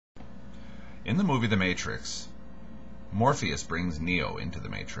In the movie The Matrix, Morpheus brings Neo into the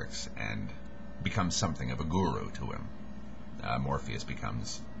Matrix and becomes something of a guru to him. Morpheus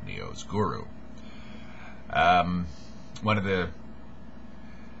becomes Neo's guru. One of the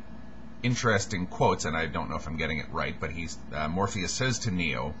interesting quotes, and I don't know if I'm getting it right, but Morpheus says to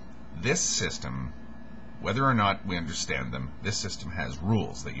Neo, this system, whether or not we understand them, this system has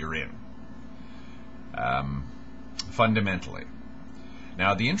rules that you're in. Fundamentally.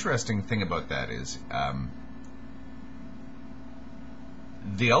 Now, the interesting thing about that is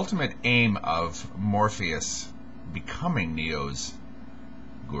the ultimate aim of Morpheus becoming Neo's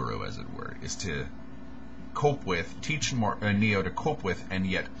guru, as it were, is to teach Neo to cope with and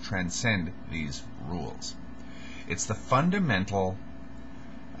yet transcend these rules. It's the fundamental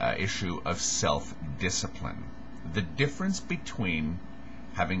issue of self-discipline. The difference between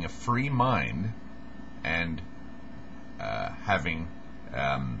having a free mind and having,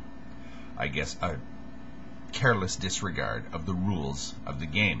 I guess, a careless disregard of the rules of the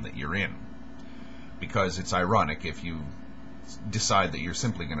game that you're in. Because it's ironic, if you decide that you're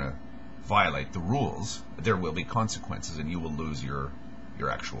simply going to violate the rules, there will be consequences and you will lose your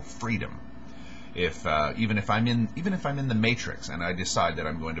actual freedom. Even if I'm in the Matrix and I decide that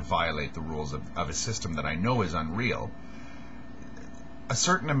I'm going to violate the rules of a system that I know is unreal, a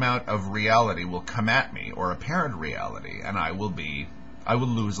certain amount of reality will come at me, or apparent reality, and I will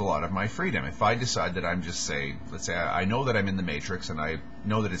lose a lot of my freedom. If I decide that let's say I know that I'm in the Matrix and I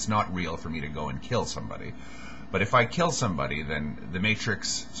know that it's not real for me to go and kill somebody, but if I kill somebody, then the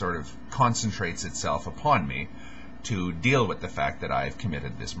Matrix sort of concentrates itself upon me to deal with the fact that I've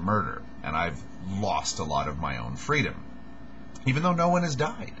committed this murder, and I've lost a lot of my own freedom, even though no one has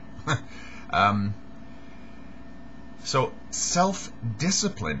died. So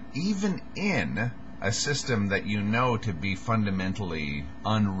self-discipline, even in a system that you know to be fundamentally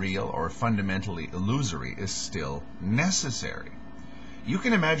unreal or fundamentally illusory, is still necessary. You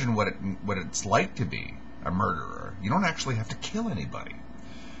can imagine what it's like to be a murderer. You don't actually have to kill anybody,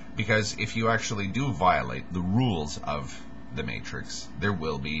 because if you actually do violate the rules of the Matrix, there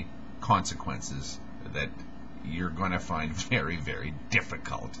will be consequences that you're going to find very, very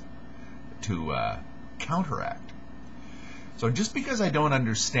difficult to counteract. So just because I don't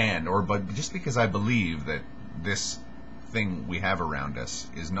understand, but just because I believe that this thing we have around us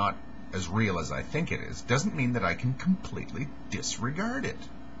is not as real as I think it is, doesn't mean that I can completely disregard it.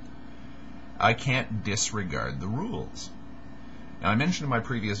 I can't disregard the rules. Now, I mentioned in my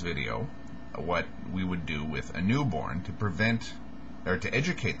previous video what we would do with a newborn to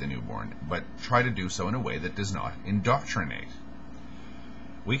educate the newborn, but try to do so in a way that does not indoctrinate.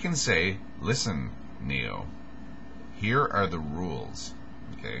 We can say, listen, Neo, here are the rules.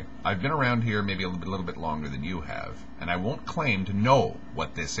 Okay, I've been around here maybe a little bit longer than you have, and I won't claim to know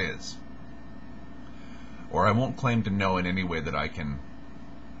what this is, or I won't claim to know in any way that I can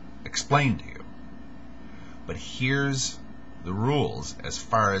explain to you. But here's the rules as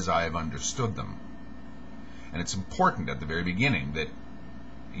far as I have understood them. And it's important at the very beginning that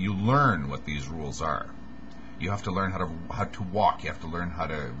you learn what these rules are. You have to learn how to walk. You have to learn how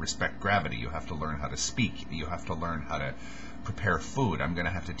to respect gravity. You have to learn how to speak. You have to learn how to prepare food. I'm going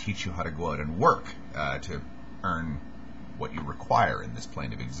to have to teach you how to go out and work to earn what you require in this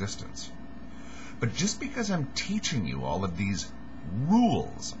plane of existence. But just because I'm teaching you all of these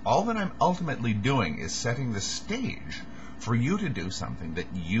rules, all that I'm ultimately doing is setting the stage for you to do something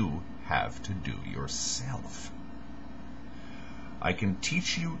that you have to do yourself. I can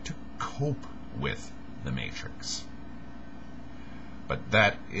teach you to cope with the Matrix, but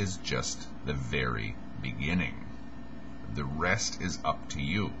that is just the very beginning. The rest is up to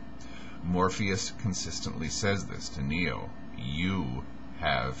you. Morpheus consistently says this to Neo. You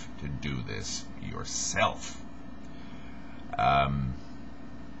have to do this yourself.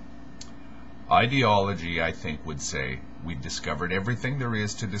 Ideology, I think, would say, we've discovered everything there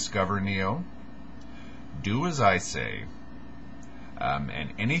is to discover, Neo. Do as I say,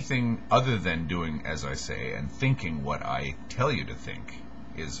 and anything other than doing as I say and thinking what I tell you to think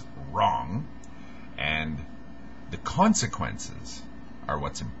is wrong, and the consequences are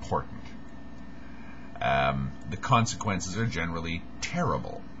what's important. The consequences are generally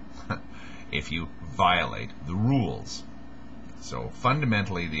terrible if you violate the rules. So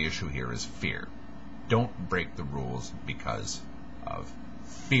fundamentally, the issue here is fear. Don't break the rules because of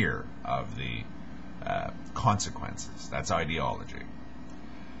fear of the consequences. That's ideology.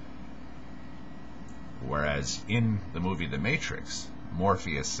 Whereas in the movie The Matrix,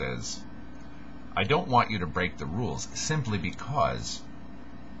 Morpheus says, I don't want you to break the rules simply because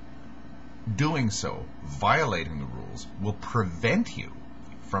doing so, violating the rules, will prevent you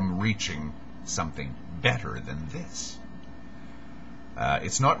from reaching something better than this.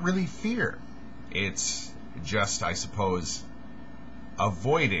 It's not really fear. It's just, I suppose,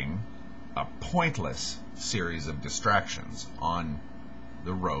 avoiding a pointless series of distractions on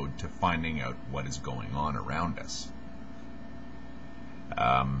the road to finding out what is going on around us.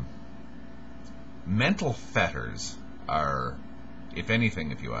 Mental fetters are, if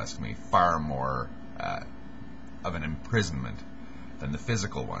anything, if you ask me, far more of an imprisonment than the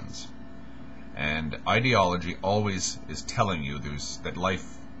physical ones. And ideology always is telling you that life,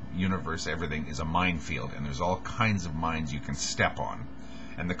 universe, everything is a minefield, and there's all kinds of mines you can step on.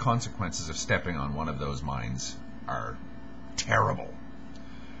 And the consequences of stepping on one of those mines are terrible.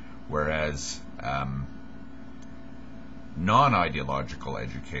 Whereas non-ideological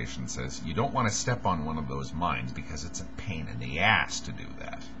education says you don't want to step on one of those mines because it's a pain in the ass to do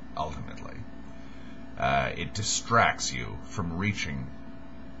that, ultimately. It distracts you from reaching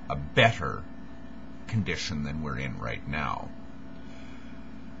a better condition than we're in right now.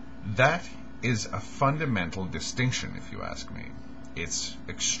 That is a fundamental distinction, if you ask me. It's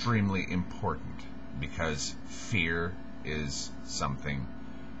extremely important because fear is something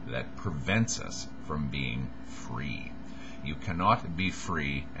that prevents us from being free. You cannot be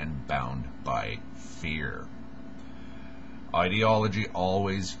free and bound by fear. Ideology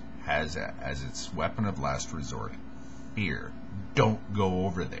always has as its weapon of last resort fear. Don't go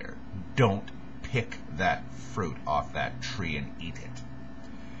over there. Don't pick that fruit off that tree and eat it,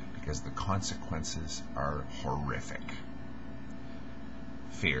 because the consequences are horrific.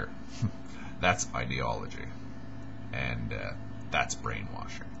 Fear. That's ideology. And that's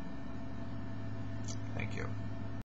brainwashing. Thank you.